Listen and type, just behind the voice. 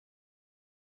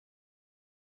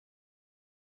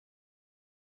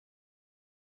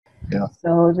Yeah.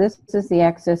 So this is the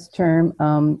access term.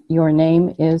 Your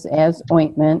name is as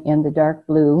ointment in the dark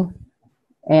blue,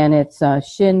 and it's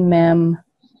Shin Mem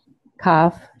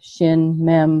Kaf Shin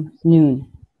Mem Noon.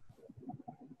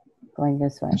 Going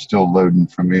this way. It's still loading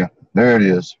from you. There it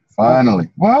is. Finally.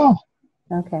 Okay. Wow.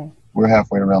 Okay. We're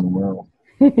halfway around the world.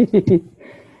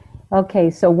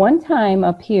 Okay, so one time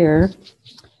up here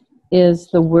is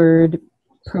the word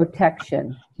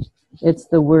protection. It's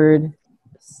the word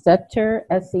setter,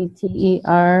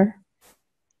 S-E-T-E-R,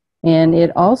 and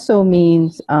it also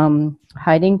means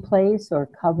hiding place or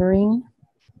covering.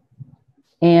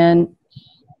 And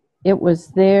it was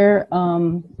there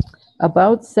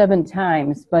about 7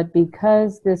 times, but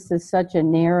because this is such a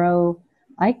narrow,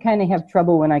 I kind of have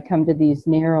trouble when I come to these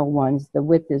narrow ones. The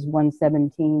width is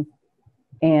 1/17,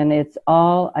 and it's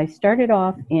all, I started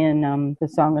off in the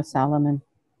Song of Solomon,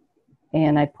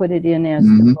 and I put it in as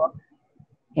the book,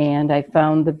 and I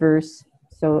found the verse.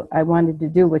 So I wanted to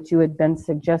do what you had been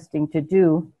suggesting to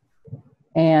do.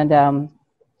 And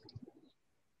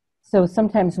so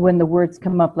sometimes when the words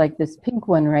come up like this pink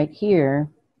one right here,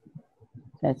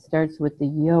 that starts with the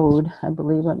yod, I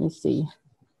believe, let me see.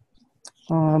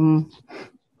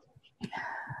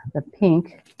 The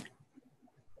pink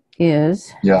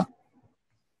is, yeah.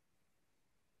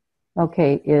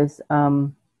 Okay, is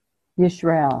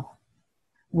Yisrael.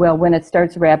 Well, when it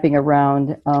starts wrapping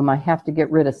around, I have to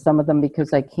get rid of some of them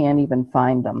because I can't even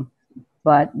find them.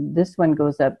 But this one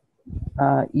goes up,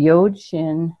 Yod,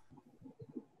 Shin,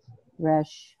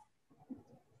 Resh.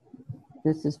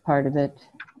 This is part of it.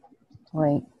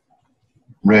 Wait.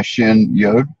 Reshin,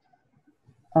 Yod.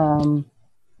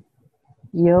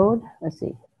 Yod, let's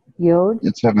see. Yod.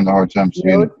 It's having a hard time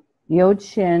seeing it. Yod,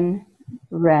 Shin,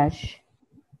 Resh,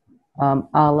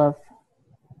 Aleph,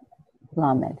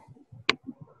 Lamed.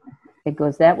 It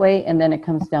goes that way, and then it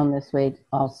comes down this way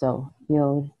also.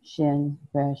 Yod, Shin,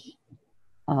 Resh,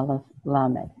 Aleph,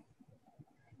 Lamed.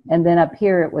 And then up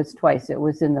here it was twice. It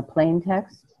was in the plain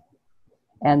text,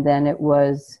 and then it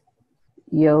was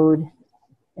Yod,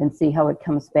 and see how it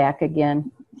comes back again.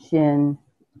 Shin,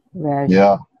 Resh,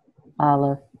 yeah.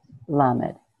 Aleph,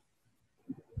 Lamed.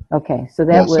 Okay, so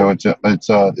that was. So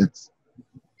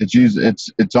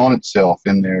it's on itself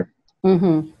in there.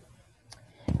 Mm-hmm.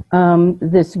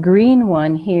 This green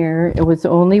one here, it was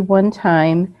only one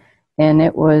time, and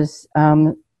it was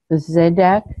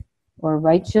Zedek, or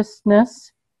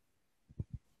righteousness.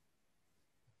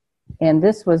 And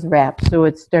this was wrapped, so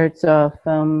it starts off,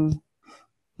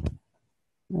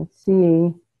 let's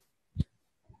see,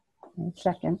 a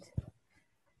second,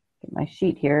 get my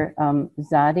sheet here,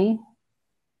 Zadi,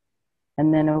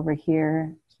 and then over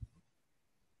here,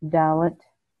 Dalet,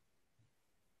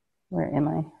 where am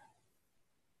I?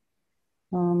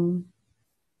 Oh,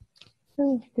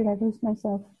 did I lose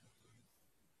myself?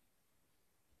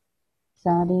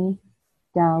 Zadi,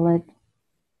 Dalet,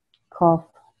 Kof,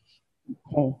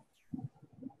 Hey.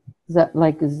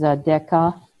 Like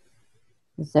Zedekah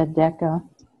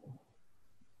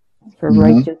for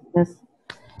righteousness.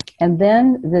 And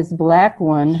then this black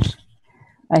one,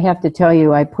 I have to tell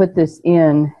you, I put this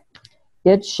in,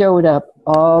 it showed up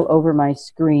all over my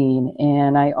screen,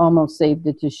 and I almost saved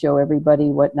it to show everybody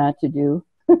what not to do.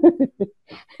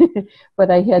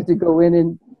 But I had to go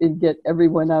in and get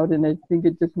everyone out, and I think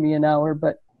it took me an hour,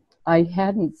 but I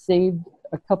hadn't saved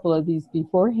a couple of these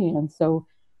beforehand, so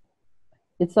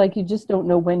it's like you just don't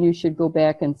know when you should go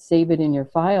back and save it in your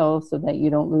file so that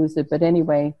you don't lose it. But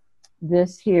anyway,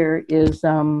 this here is,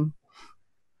 1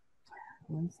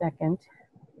 second.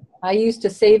 I used to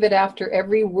save it after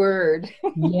every word.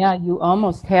 Yeah, you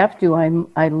almost have to,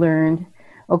 I learned.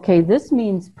 Okay, this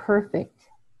means perfect.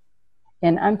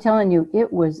 And I'm telling you,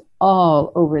 it was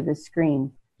all over the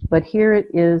screen. But here it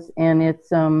is, and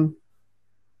it's, oh,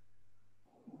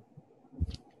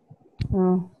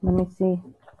 let me see.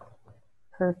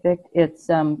 Perfect. It's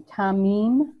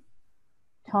Tamim,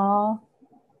 Ta,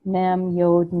 Mem,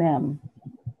 Yod, Mem.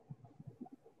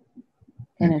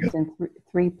 And it's in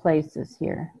 3 places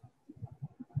here.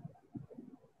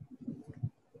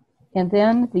 And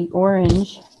then the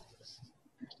orange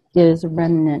is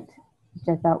remnant, which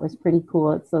I thought was pretty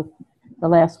cool. It's the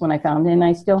last one I found. And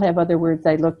I still have other words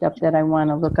I looked up that I want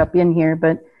to look up in here,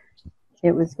 but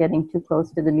it was getting too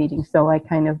close to the meeting, so I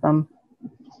kind of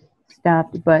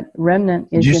stopped. But remnant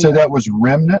is. Did you say that was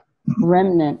remnant?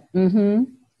 Remnant. Mm-hmm.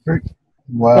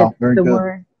 Wow, very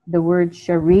good. The word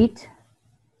sharit,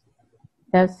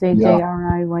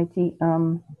 S-H-A-R-I-Y-T,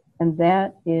 and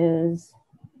that is,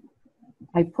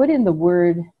 I put in the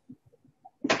word,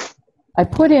 I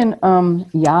put in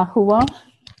Yahuwah.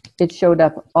 It showed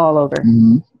up all over.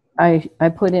 I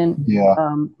put in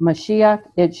Mashiach,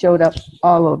 it showed up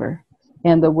all over.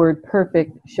 And the word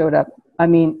perfect showed up. I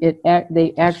mean,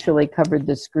 they actually covered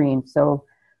the screen. So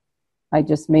I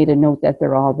just made a note that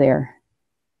they're all there.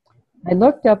 I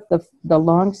looked up the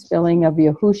long spelling of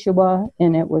Yahushua,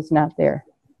 and it was not there.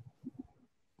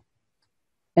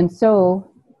 And so,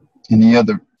 any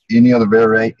other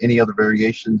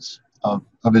variations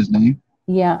of his name?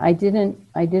 Yeah, I didn't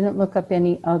look up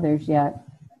any others yet.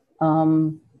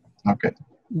 Okay.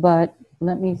 But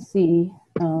let me see.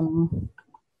 I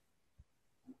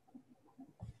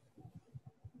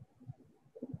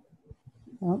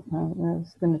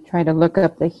was going to try to look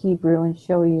up the Hebrew and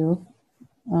show you.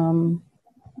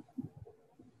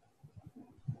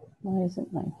 Why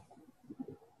isn't my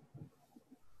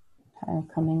tile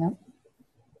coming up?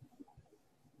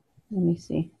 Let me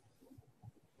see.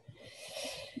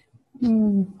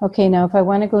 Okay, now if I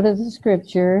want to go to the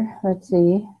scripture, let's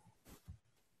see.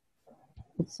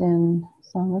 It's in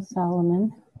Song of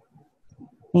Solomon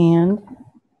and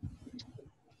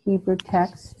Hebrew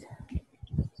text.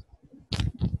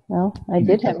 Well, I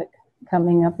did have it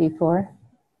coming up before.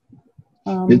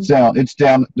 It's down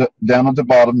at the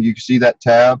bottom. You can see that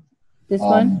tab. This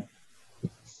one?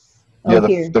 Yeah,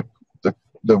 here.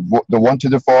 the one to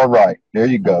the far right. There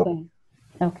you go.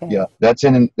 Okay. Yeah, that's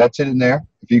it in there.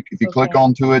 If you click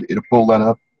onto it, it'll pull that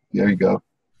up. There you go.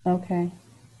 Okay.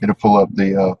 It'll pull up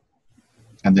the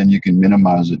and then you can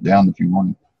minimize it down if you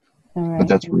want. All right. But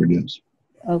that's where it is.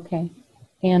 Okay.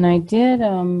 And I did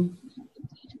and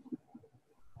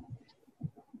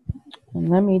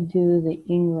let me do the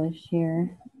English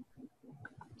here.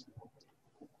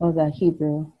 Oh, the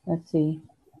Hebrew. Let's see.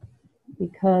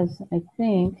 Because I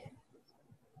think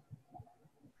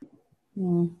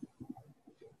now,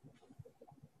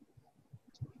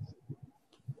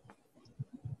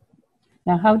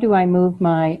 how do I move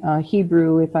my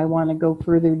Hebrew if I want to go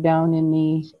further down in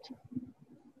the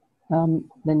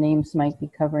names might be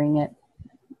covering it.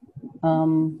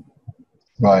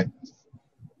 Right.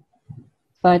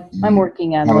 But I'm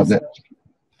working on this.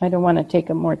 I don't want to take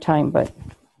up more time, but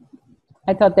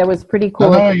I thought that was pretty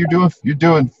cool. No, you're doing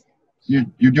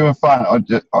fine.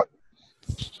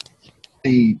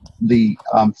 The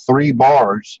 3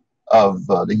 bars of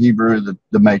the Hebrew,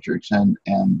 the matrix, and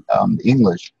the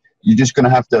English. You're just going to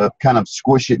have to kind of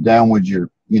squish it down with your,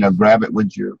 grab it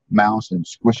with your mouse and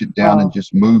squish it down and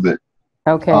just move it.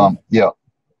 Okay. Yeah.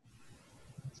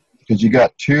 Because you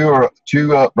got two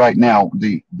right now.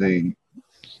 The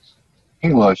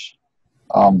English,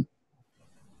 and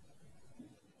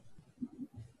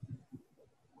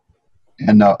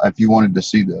if you wanted to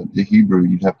see the Hebrew,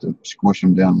 you'd have to squish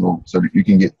them down a little so that you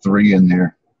can get 3 in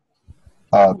there.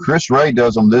 Chris Ray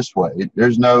does them this way.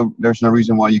 There's no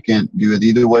reason why you can't do it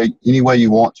either way, any way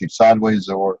you want to, sideways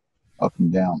or up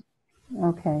and down.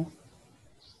 Okay.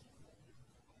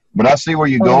 But I see where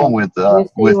you're going with you see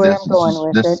with where this. I'm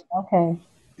going with it. Okay.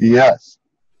 Yes.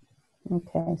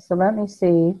 Okay. So let me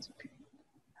see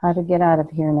how to get out of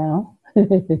here now.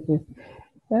 All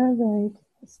right.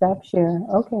 Stop share.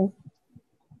 Okay.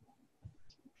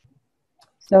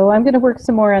 So I'm going to work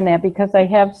some more on that because I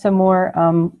have some more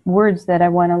words that I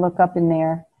want to look up in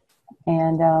there.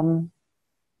 And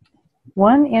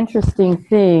one interesting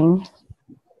thing,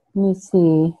 let me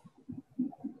see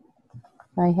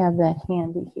if I have that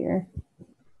handy here.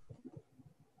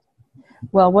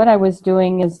 Well, what I was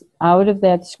doing is out of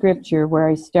that scripture where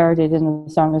I started in the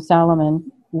Song of Solomon,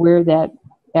 where that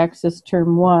access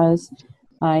term was,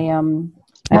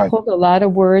 I pulled a lot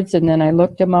of words and then I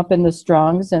looked them up in the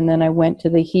Strongs and then I went to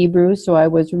the Hebrew. So I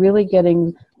was really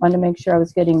wanted to make sure I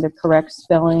was getting the correct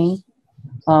spelling.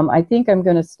 I think I'm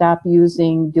going to stop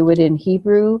do it in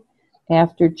Hebrew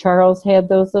after Charles had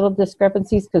those little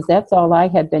discrepancies because that's all I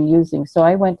had been using. So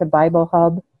I went to Bible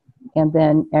Hub and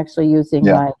then actually using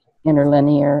my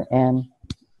interlinear and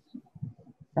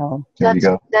so. There you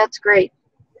go. That's great.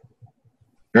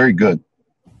 Very good.